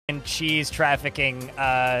some cheese trafficking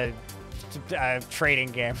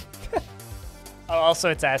trading game. Oh, also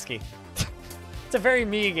it's Ascii. It's a very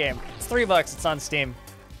me game. It's $3. It's on Steam.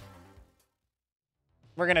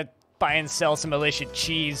 We're gonna buy and sell some malicious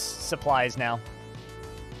cheese supplies now.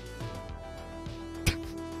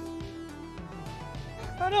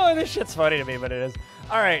 I don't know, this shit's funny to me, but it is.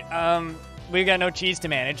 All right, we got no cheese to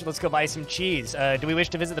manage. Let's go buy some cheese. Do we wish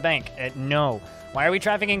to visit the bank? No. Why are we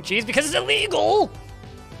trafficking cheese? Because it's illegal!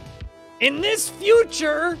 In this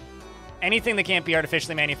future, anything that can't be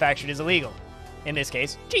artificially manufactured is illegal. In this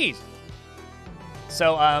case, cheese.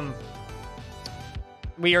 So,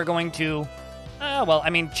 we are going to... well, I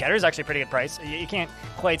mean, cheddar's actually a pretty good price. You can't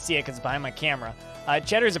quite see it because it's behind my camera.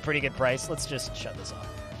 Cheddar's a pretty good price. Let's just shut this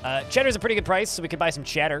off. Cheddar's a pretty good price, so we could buy some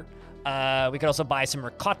cheddar. We could also buy some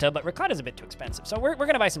ricotta, but ricotta's a bit too expensive. So we're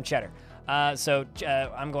going to buy some cheddar.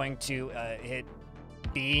 I'm going to hit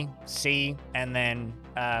B, C, and then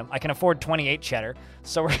I can afford 28 cheddar.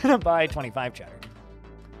 So we're going to buy 25 cheddar.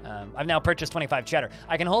 I've now purchased 25 cheddar.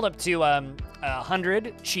 I can hold up to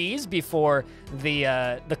 100 cheese before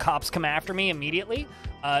the cops come after me immediately.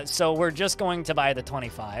 So we're just going to buy the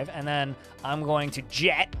 25, and then I'm going to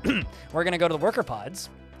jet. We're going to go to the worker pods,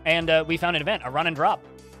 and we found an event, a run and drop.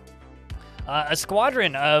 A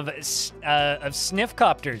squadron of sniff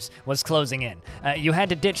copters was closing in. You had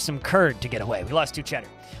to ditch some curd to get away. We lost 2 cheddar.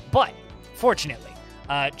 But, fortunately,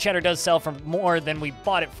 cheddar does sell for more than we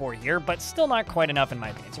bought it for here, but still not quite enough in my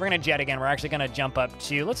opinion. So we're going to jet again. We're actually going to jump up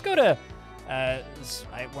to, let's go to,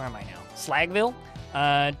 where am I now? Slagville.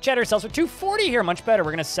 Cheddar sells for $2.40 here, much better.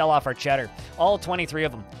 We're going to sell off our cheddar. All 23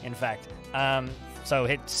 of them, in fact. So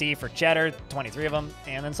hit C for cheddar, 23 of them,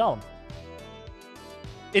 and then sell them.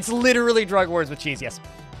 It's literally drug wars with cheese, yes.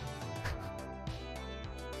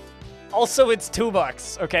 Also, it's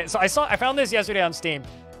 $2. Okay, so I found this yesterday on Steam.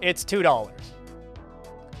 It's $2.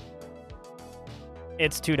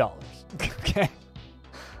 It's $2. Okay.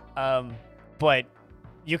 But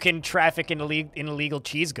you can traffic in illegal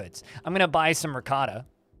cheese goods. I'm gonna buy some ricotta.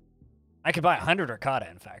 I could buy 100 ricotta,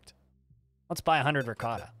 in fact. Let's buy 100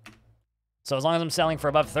 ricotta. So as long as I'm selling for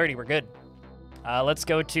above 30, we're good. Let's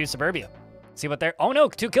go to Suburbia. See what they're... Oh no,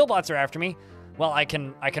 2 killbots are after me. Well, I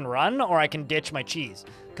can run or I can ditch my cheese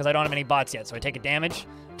because I don't have any bots yet. So I take a damage,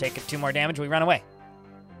 take 2 more damage, we run away.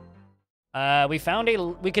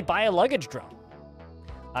 We could buy a luggage drone.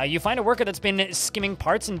 You find a worker that's been skimming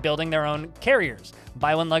parts and building their own carriers.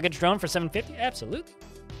 Buy 1 luggage drone for $7.50? Absolutely.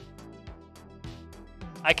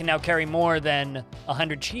 I can now carry more than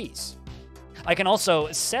 100 cheese. I can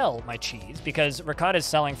also sell my cheese because ricotta is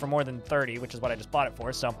selling for more than 30, which is what I just bought it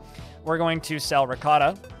for. So we're going to sell ricotta.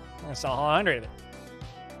 I'm going to sell 100 of it.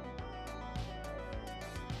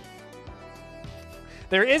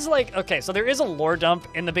 There is so there is a lore dump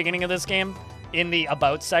in the beginning of this game in the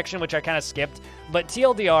about section, which I kind of skipped. But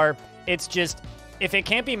TLDR, it's just, if it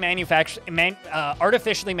can't be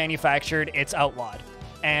artificially manufactured, it's outlawed.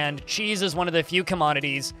 And cheese is one of the few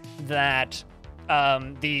commodities that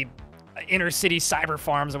the inner city cyber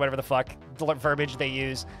farms or whatever the fuck the verbiage they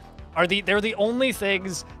use they're the only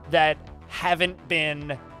things that haven't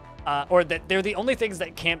been or that they're the only things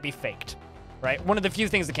that can't be faked, right? One of the few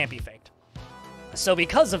things that can't be faked. So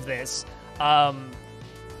because of this,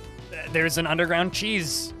 there's an underground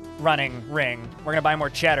cheese running ring. We're gonna buy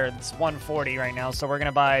more cheddar. It's $1.40 right now, so we're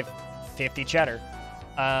gonna buy 50 cheddar,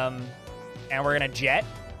 and we're gonna jet.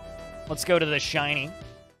 Let's go to the shiny.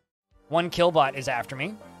 1 killbot is after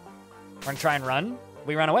me. We're gonna try and run.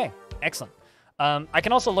 We run away. Excellent. I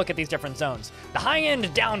can also look at these different zones. The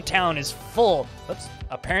high-end downtown is full. Oops.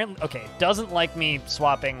 Apparently, okay, it doesn't like me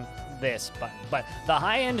swapping this button, but the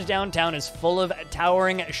high-end downtown is full of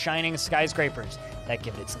towering, shining skyscrapers that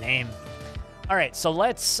give it its name. All right, so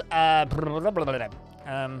let's, cheddar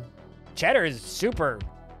is super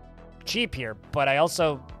cheap here, but I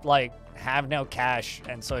also, have no cash,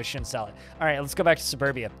 and so I shouldn't sell it. All right, let's go back to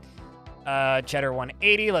Suburbia. Cheddar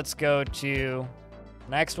 180. Let's go to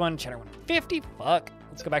the next one. Cheddar 150. Fuck.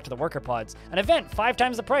 Let's go back to the worker pods. An event, 5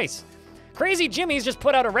 times the price. Crazy Jimmy's just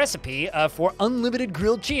put out a recipe for unlimited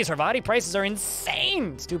grilled cheese. Harvati prices are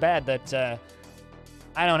insane. It's too bad that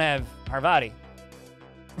I don't have Harvati.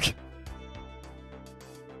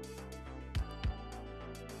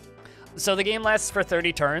 So the game lasts for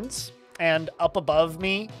 30 turns, and up above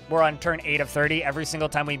me, we're on turn 8 of 30 every single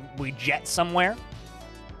time we jet somewhere.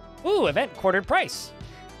 Ooh, event quartered price.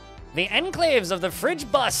 The Enclaves of the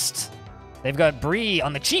Fridge Bust. They've got brie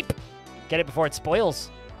on the cheap. Get it before it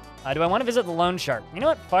spoils. Do I want to visit the loan shark? You know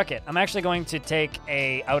what? Fuck it. I'm actually going to take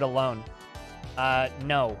out a loan.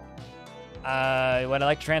 No. Would I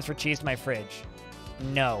like to transfer cheese to my fridge?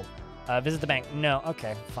 No. Visit the bank. No.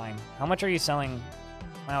 Okay, fine. How much are you selling?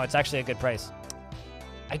 Wow, it's actually a good price.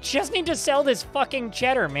 I just need to sell this fucking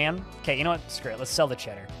cheddar, man. Okay, you know what? Screw it. Let's sell the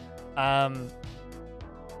cheddar.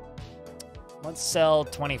 Let's sell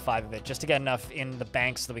 25 of it just to get enough in the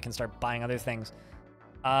bank so that we can start buying other things.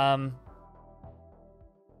 You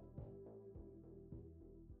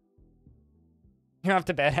don't have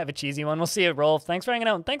to bet. Have a cheesy one. We'll see you, Rolf. Thanks for hanging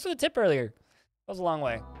out. And thanks for the tip earlier. That was a long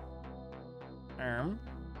way.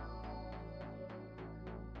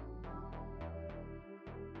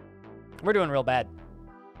 We're doing real bad.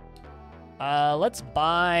 Let's just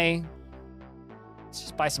buy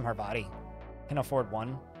some Harvati. Can afford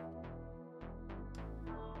one.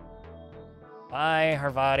 Buy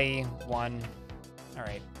Harvati, one. All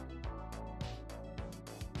right.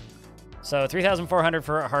 So 3,400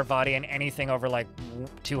 for Harvati and anything over like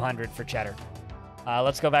 200 for cheddar.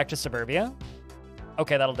 Let's go back to Suburbia.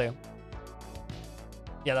 Okay, that'll do.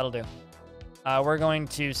 Yeah, that'll do. We're going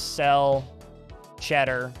to sell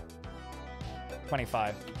cheddar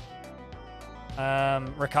 25.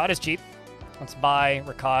 Ricotta's cheap. Let's buy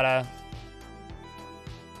ricotta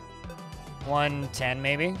 110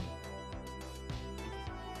 maybe.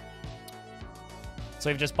 So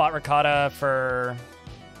we've just bought ricotta for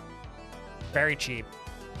very cheap.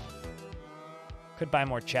 Could buy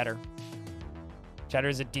more cheddar.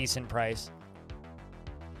 Cheddar's a decent price.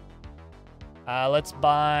 Let's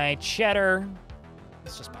buy cheddar.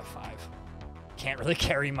 Let's just buy 5. Can't really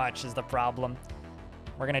carry much is the problem.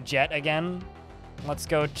 We're gonna jet again. Let's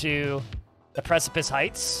go to the Precipice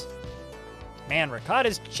Heights. Man,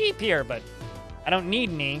 ricotta's cheap here, but I don't need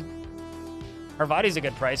any. Harvati's a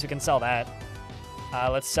good price. We can sell that.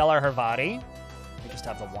 Let's sell our Harvati. We just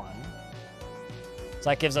have the 1. So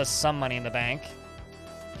that gives us some money in the bank.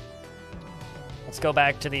 Let's go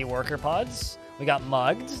back to the worker pods. We got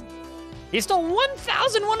mugged. He stole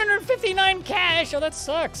 1,159 cash. Oh, that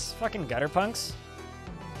sucks. Fucking gutter punks.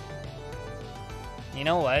 You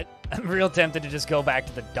know what? I'm real tempted to just go back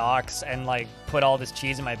to the docks and like put all this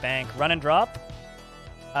cheese in my bank. Run and drop.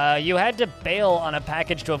 You had to bail on a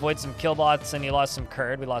package to avoid some killbots and you lost some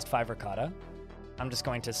curd. We lost 5 ricotta. I'm just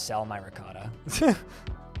going to sell my ricotta.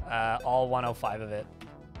 All 105 of it,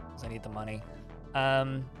 because I need the money.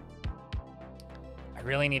 I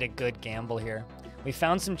really need a good gamble here. We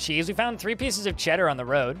found some cheese. We found 3 pieces of cheddar on the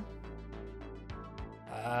road.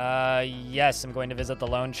 Yes, I'm going to visit the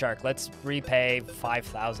loan shark. Let's repay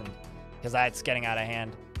 5,000, because that's getting out of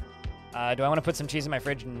hand. Do I want to put some cheese in my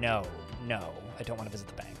fridge? No. No, I don't want to visit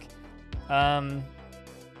the bank.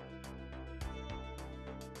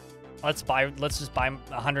 Let's just buy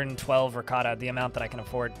 112 ricotta, the amount that I can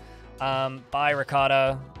afford. Buy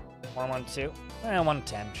ricotta, 112,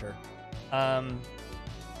 110, sure.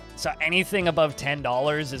 So anything above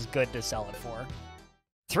 $10 is good to sell it for.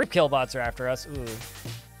 3 killbots are after us. Ooh.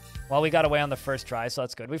 Well, we got away on the first try, so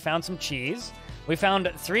that's good. We found some cheese. We found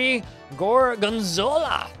 3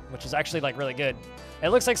 gorgonzola, which is actually like really good. It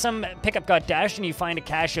looks like some pickup got dashed and you find a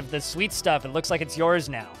cache of the sweet stuff. It looks like it's yours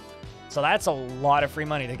now. So that's a lot of free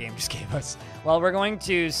money the game just gave us. Well, we're going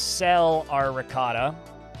to sell our ricotta,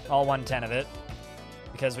 all 110 of it,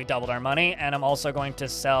 because we doubled our money. And I'm also going to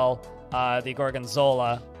sell the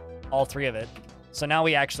gorgonzola, all 3 of it. So now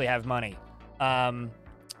we actually have money. I'm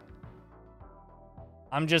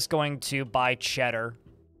just going to buy cheddar.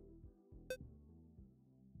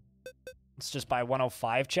 Let's just buy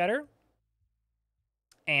 105 cheddar.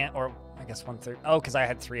 Or I guess 130. Oh, because I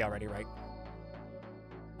had 3 already, right?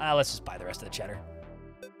 Let's just buy the rest of the cheddar.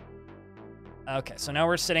 Okay, so now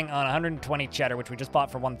we're sitting on 120 cheddar, which we just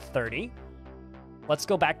bought for 130. Let's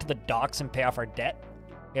go back to the docks and pay off our debt.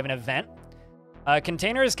 We have an event.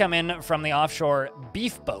 Containers come in from the offshore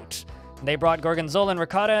beef boat. They brought gorgonzola and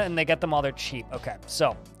ricotta, and they get them while they're cheap. Okay,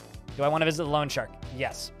 so do I want to visit the loan shark?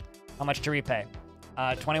 Yes. How much to repay?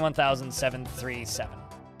 21,737.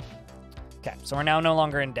 Okay, so we're now no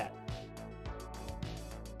longer in debt.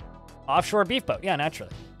 Offshore beef boat. Yeah,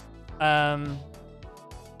 naturally. Do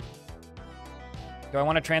I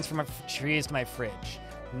want to transfer my trees to my fridge?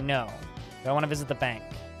 No. Do I want to visit the bank?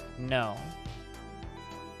 No.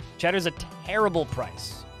 Cheddar's a terrible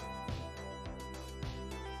price.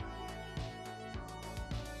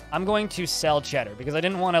 I'm going to sell cheddar because I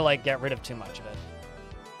didn't want to like get rid of too much of it.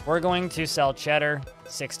 We're going to sell cheddar,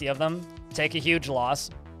 60 of them, take a huge loss,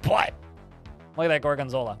 but look at that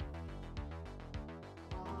gorgonzola.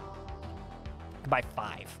 Buy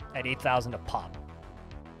 5 at 8,000 a pop.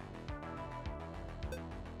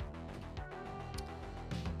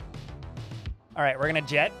 All right, we're gonna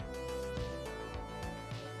jet.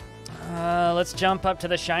 Let's jump up to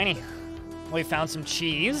the shiny. We found some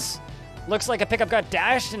cheese. Looks like a pickup got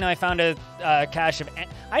dashed, and I found a cache of...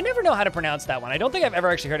 I never know how to pronounce that one. I don't think I've ever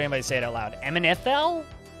actually heard anybody say it out loud. Eminethal?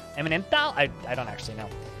 Eminenthal? I don't actually know.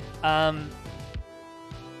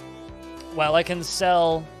 Well, I can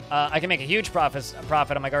sell... I can make a huge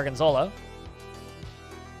profit on my Gorgonzola.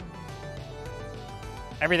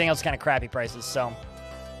 Everything else kind of crappy prices, so...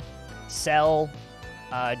 Sell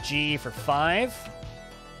G for 5.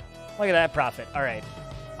 Look at that profit. All right.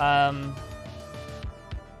 I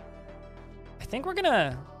think we're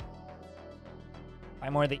gonna buy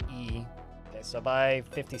more of the E. Okay, so buy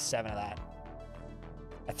 57 of that.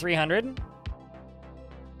 At 300?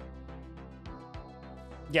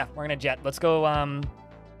 Yeah, we're gonna jet. Let's go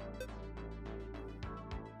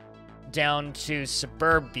down to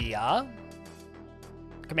Suburbia.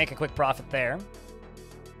 Could make a quick profit there.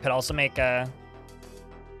 Could also make a...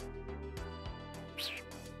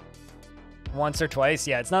 once or twice.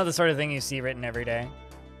 Yeah, it's not the sort of thing you see written every day.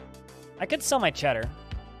 I could sell my cheddar.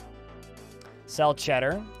 Sell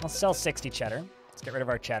cheddar. I'll sell 60 cheddar. Let's get rid of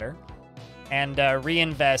our cheddar. And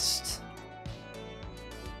reinvest...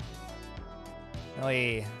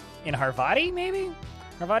 really... in Harvati, maybe?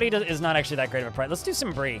 Harvati is not actually that great of a price. Let's do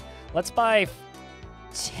some brie. Let's buy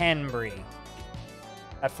 10 brie.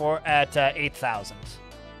 At 8,000.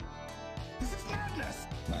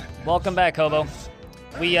 Welcome back, Hobo.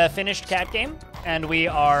 We finished Cat Game, and we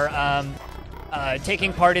are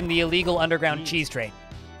taking part in the illegal underground cheese trade.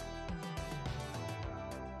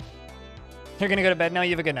 You're gonna go to bed now?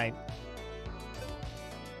 You have a good night.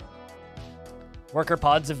 Worker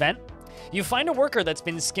pods event. You find a worker that's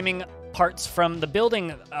been skimming parts from the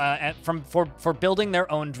building for building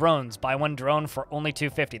their own drones. Buy one drone for only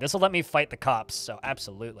 $250. This will let me fight the cops, so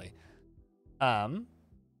absolutely. Wow,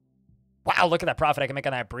 look at that profit I can make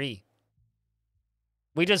on that brie.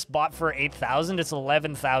 We just bought for 8,000. It's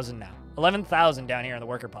 11,000 now. 11,000 down here in the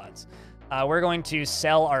worker pods. We're going to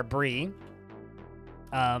sell our brie.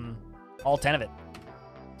 All 10 of it.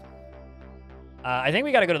 I think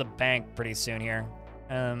we got to go to the bank pretty soon here.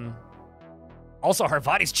 Also,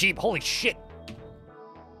 Harvati's cheap. Holy shit.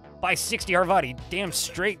 Buy 60 Harvati. Damn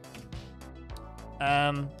straight.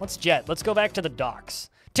 Let's jet. Let's go back to the docks.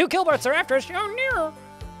 2 killbots are after us. Oh, no.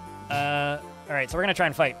 All right, so we're going to try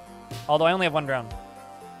and fight. Although I only have 1 drone.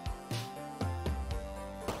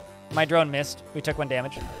 My drone missed. We took 1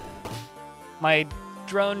 damage. My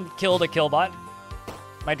drone killed a killbot.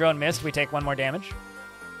 My drone missed. We take 1 more damage.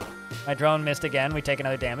 My drone missed again. We take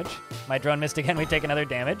another damage. My drone missed again. We take another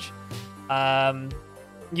damage.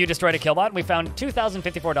 You destroyed a killbot. We found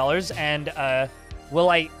 $2,054. And will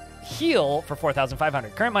I heal for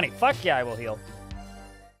 4,500? Current money. Fuck yeah, I will heal.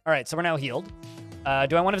 All right, so we're now healed.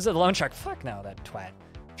 Do I want to visit the loan shark? Fuck no, that twat.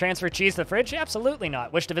 Transfer cheese to the fridge? Absolutely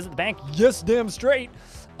not. Wish to visit the bank? Yes, damn straight.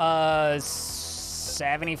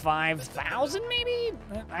 75,000 maybe?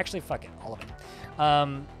 Actually, fuck it, all of it.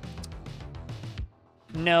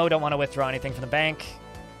 No, don't want to withdraw anything from the bank.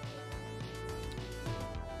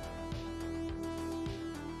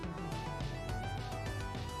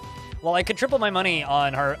 Well, I could triple my money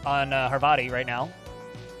on Harvati right now.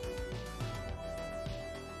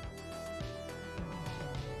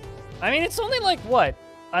 I mean, it's only like, what?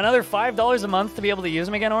 Another $5 a month to be able to use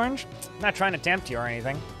them again, Orange? I'm not trying to tempt you or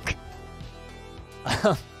anything.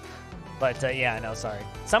 But, yeah, no, sorry.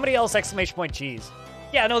 Somebody else, exclamation point cheese.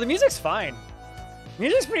 Yeah, no, the music's fine.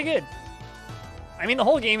 Music's pretty good. I mean, the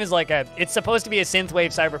whole game is like it's supposed to be a synthwave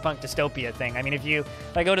cyberpunk dystopia thing. I mean, if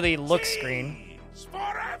I go to the look screen.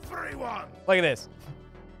 For everyone. Look at this.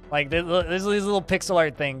 Like, there's these little pixel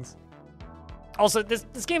art things. Also, this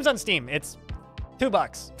game's on Steam. It's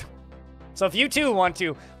 $2. So if you too want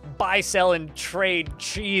to buy, sell, and trade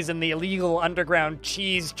cheese in the illegal underground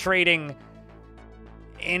cheese trading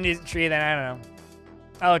industry, then I don't know.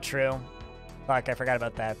 Oh, true. Fuck, I forgot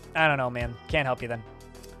about that. I don't know, man. Can't help you then.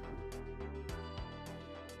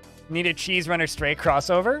 Need a Cheese Runner Stray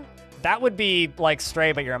crossover? That would be like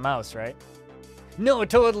Stray, but you're a mouse, right? No,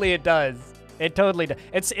 totally it does. It totally does.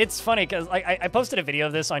 It's funny, because I posted a video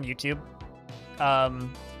of this on YouTube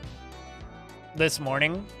this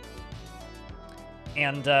morning.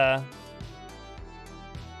 And, oh,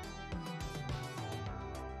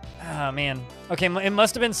 man. Okay, it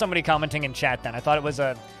must have been somebody commenting in chat then. I thought it was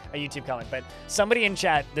a YouTube comment, but somebody in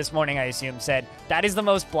chat this morning, I assume, said, that is the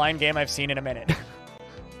most blind game I've seen in a minute.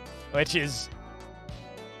 Which is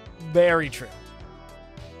very true.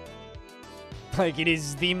 Like, it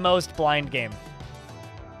is the most blind game.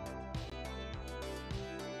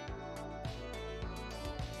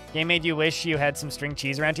 Game made you wish you had some string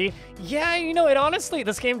cheese around you? Yeah, you know, it honestly,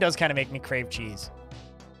 this game does kind of make me crave cheese.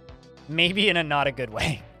 Maybe in a not a good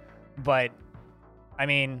way. But, I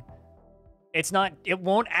mean, It's not, it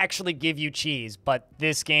won't actually give you cheese, but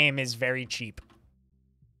this game is very cheap.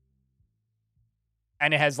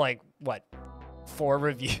 And it has like, what, 4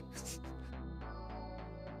 reviews?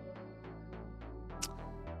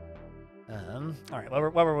 All right,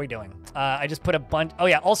 what were we doing? I just put a bunch, oh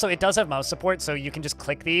yeah, also it does have mouse support, so you can just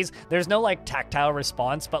click these. There's no like tactile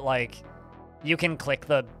response, but like you can click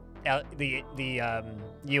the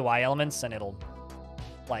UI elements and it'll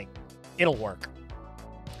work.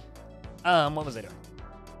 What was I doing?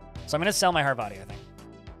 So I'm gonna sell my Harvati, I think.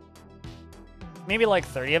 Maybe like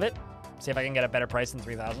 30 of it. See if I can get a better price than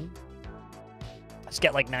 3,000. Just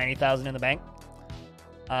get like 90,000 in the bank.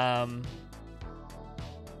 I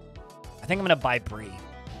think I'm gonna buy Brie.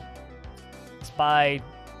 Let's buy.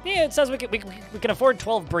 Yeah, it says we can afford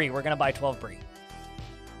 12 Brie. We're gonna buy 12 Brie.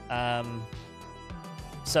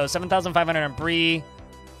 So 7,500 on Brie,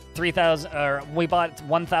 3,000. Or we bought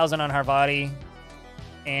 1,000 on Harvati,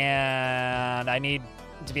 and I need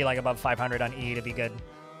to be like above 500 on E to be good.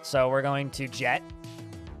 So we're going to jet.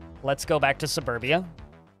 Let's go back to Suburbia.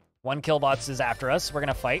 1 killbots is after us. We're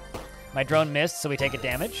gonna fight. My drone missed, so we take a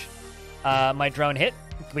damage. My drone hit.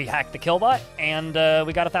 We hacked the killbot, and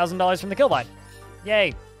we got $1,000 from the killbot.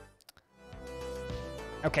 Yay.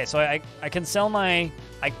 Okay, so I can sell my...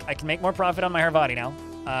 I can make more profit on my Harvati now.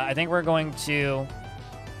 I think we're going to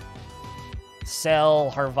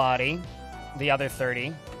sell Harvati, the other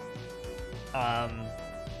 30. Can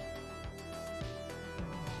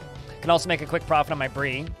also make a quick profit on my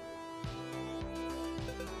Brie.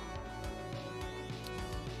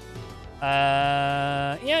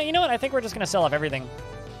 Yeah, you know what? I think we're just going to sell off everything.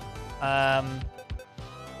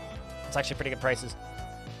 It's actually pretty good prices.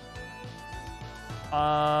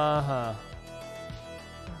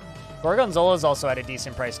 Gorgonzola is also at a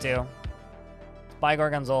decent price, too. Let's buy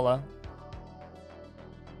Gorgonzola.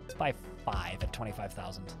 Let's buy 5 at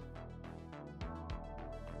 25,000.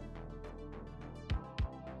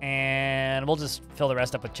 And we'll just fill the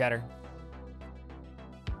rest up with cheddar.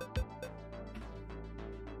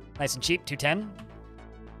 Nice and cheap, 210.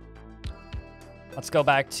 Let's go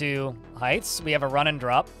back to Heights. We have a run and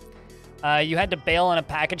drop. You had to bail on a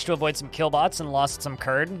package to avoid some killbots and lost some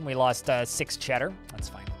curd. We lost 6 cheddar. That's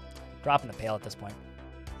fine. Dropping the pail at this point.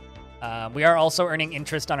 We are also earning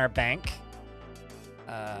interest on our bank.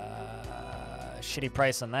 Shitty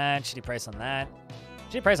price on that. Shitty price on that.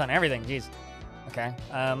 Shitty price on everything. Jeez. Okay.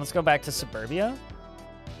 Let's go back to Suburbia.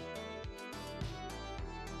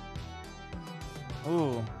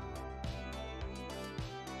 Ooh.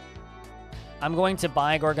 I'm going to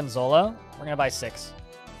buy Gorgonzola. We're going to buy 6.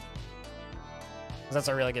 Because that's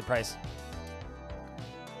a really good price.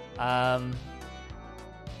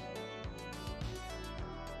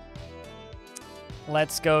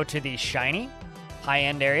 Let's go to the shiny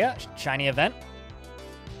high-end area, shiny event.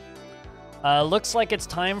 Looks like it's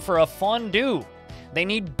time for a fondue. They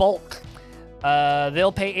need bulk.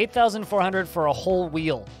 They'll pay 8,400 for a whole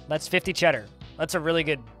wheel. That's 50 cheddar. That's a really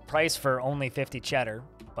good price for only 50 cheddar,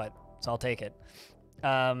 but so I'll take it.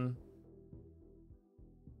 Gotta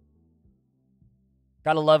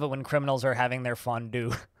love it when criminals are having their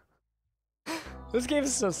fondue. This game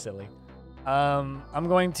is so silly. I'm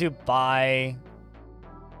going to buy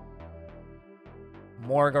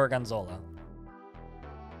more Gorgonzola.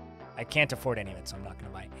 I can't afford any of it, so I'm not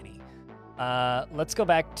going to buy any. Let's go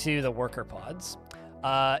back to the worker pods.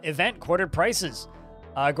 Event quartered prices.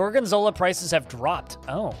 Gorgonzola prices have dropped.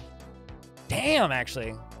 Oh. Damn,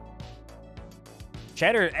 actually.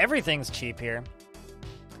 Cheddar, everything's cheap here.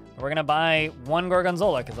 We're going to buy 1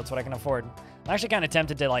 Gorgonzola, because that's what I can afford. I'm actually kind of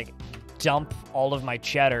tempted to, like, dump all of my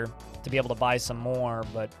cheddar to be able to buy some more,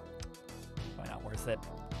 but probably not worth it.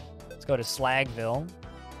 Let's go to Slagville.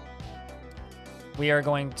 We are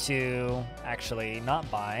going to actually not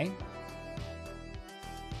buy.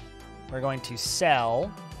 We're going to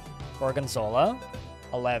sell Gorgonzola,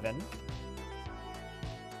 11. That's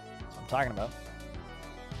what I'm talking about.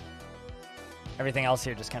 Everything else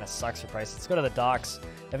here just kind of sucks for price. Let's go to the docks.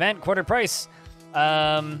 Event, quarter price. They've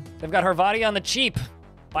got Harvati on the cheap.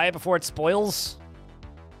 Buy it before it spoils.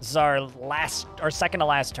 This is our second to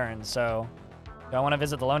last turn, so... Do I want to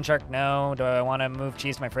visit the loan shark? No. Do I want to move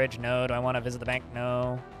cheese to my fridge? No. Do I want to visit the bank?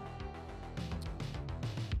 No.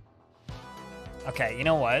 Okay, you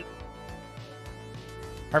know what?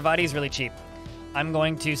 Harvati's really cheap. I'm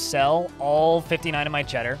going to sell all 59 of my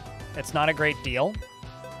cheddar. It's not a great deal.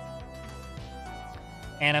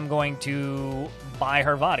 And I'm going to buy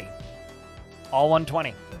Harvati. All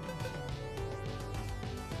 120.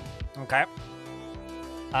 Okay.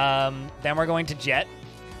 Then we're going to jet.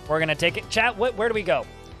 We're going to take it. Chat, where do we go?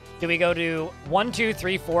 Do we go to 1, 2,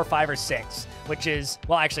 3, 4, 5, or 6? which is,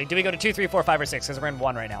 well, actually, do we go to 2, 3, 4, 5, or 6? Because we're in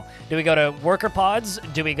 1 right now. Do we go to Worker Pods?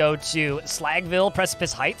 Do we go to Slagville,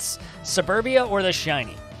 Precipice Heights, Suburbia, or the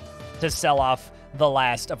Shiny to sell off the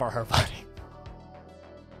last of our Harvani?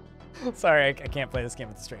 Sorry, I can't play this game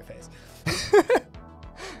with a straight face.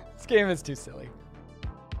 This game is too silly.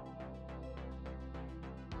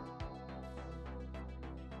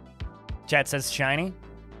 Chat says Shiny.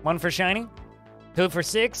 1 for Shiny. 2 for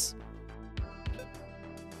 6.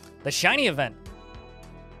 The Shiny event.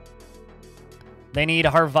 They need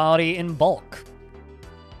Harvati in bulk.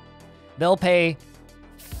 They'll pay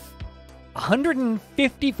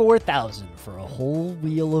 $154,000 for a whole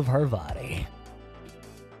wheel of Harvati.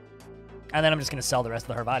 And then I'm just going to sell the rest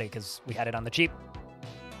of the Harvati because we had it on the cheap.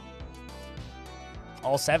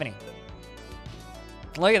 All 70.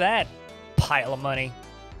 Look at that pile of money.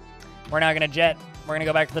 We're not going to jet. We're going to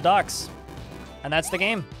go back to the docks. And that's the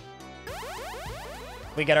game.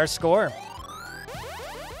 We get our score.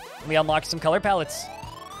 We unlock some color palettes.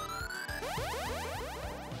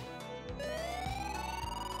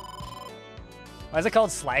 Why is it called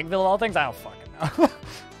Slagville of all things? I don't fucking know.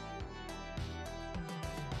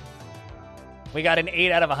 We got an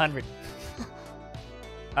 8 out of 100.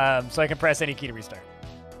 So I can press any key to restart.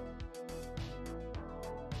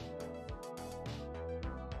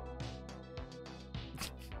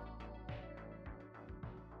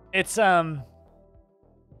 It's, a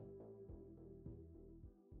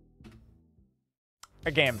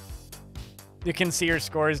game. You can see your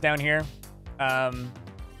scores down here.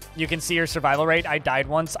 You can see your survival rate. I died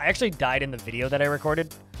once. I actually died in the video that I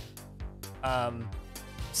recorded.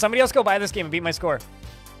 Somebody else go buy this game and beat my score.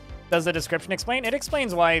 Does the description explain? It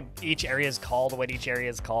explains why each area is called what each area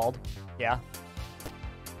is called. Yeah.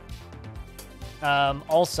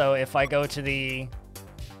 Also, if I go to the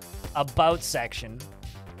About section...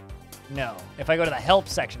 No. If I go to the Help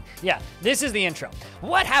section. Yeah, this is the intro.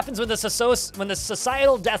 What happens when the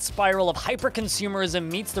societal death spiral of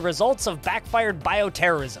hyper-consumerism meets the results of backfired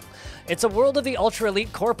bioterrorism? It's a world of the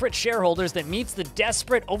ultra-elite corporate shareholders that meets the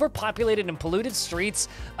desperate, overpopulated, and polluted streets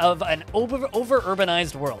of an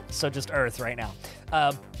over-urbanized world. So just Earth right now.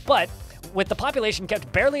 But with the population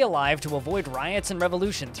kept barely alive to avoid riots and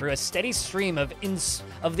revolution through a steady stream of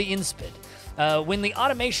the inspid. When the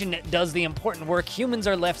automation does the important work, humans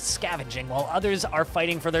are left scavenging while others are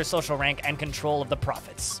fighting for their social rank and control of the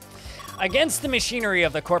profits. Against the machinery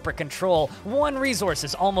of the corporate control, one resource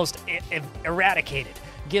is almost eradicated,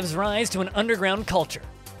 gives rise to an underground culture.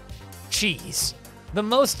 Cheese. The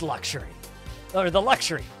luxury,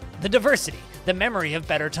 the diversity, the memory of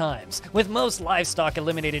better times. With most livestock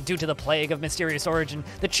eliminated due to the plague of mysterious origin,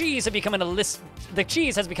 the cheese has become an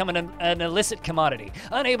illicit commodity,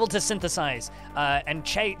 unable to synthesize and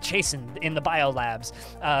chasten in the biolabs.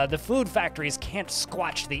 The food factories can't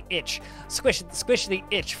squish the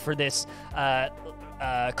itch for this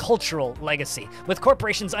cultural legacy. With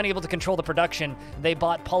corporations unable to control the production, they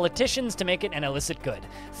bought politicians to make it an illicit good.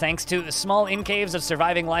 Thanks to small incaves of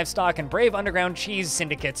surviving livestock and brave underground cheese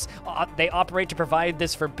syndicates, they operate to provide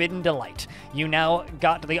this forbidden delight. You now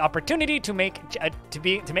got the opportunity to make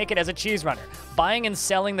it as a cheese runner, buying and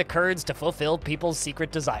selling the curds to fulfill people's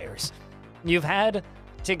secret desires. You've had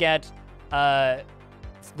to get the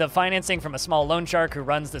financing from a small loan shark who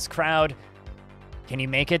runs this crowd. Can you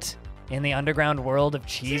make it in the underground world of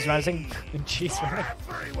cheese running? Cheese running.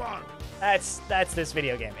 That's this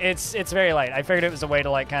video game. It's very light. I figured it was a way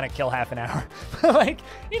to like kind of kill half an hour. Like,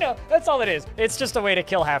 you know, that's all it is. It's just a way to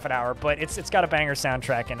kill half an hour, but it's got a banger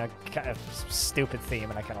soundtrack and a kind of stupid theme,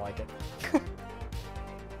 and I kind of like it.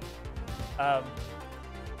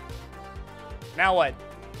 Now what?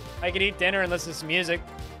 I could eat dinner and listen to some music.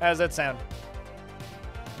 How does that sound?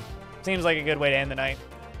 Seems like a good way to end the night.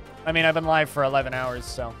 I mean, I've been live for 11 hours,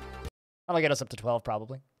 so that'll get us up to 12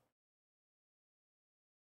 probably.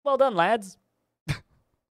 Well done, lads.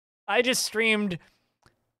 I just streamed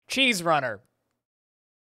Cheese Runner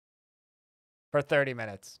for 30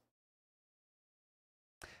 minutes.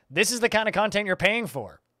 This is the kind of content you're paying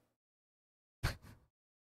for.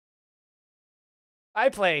 I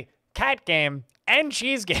play cat game and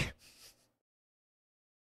cheese game.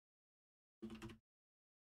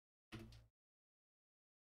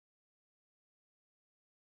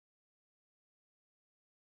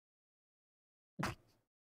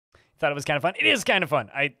 Thought it was kind of fun. It is kind of fun.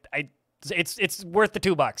 It's worth the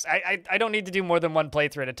 $2. I don't need to do more than one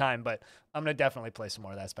playthrough at a time, but I'm gonna definitely play some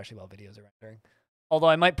more of that, especially while videos are rendering. Although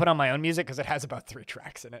I might put on my own music because it has about 3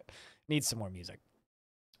 tracks in it. Needs some more music.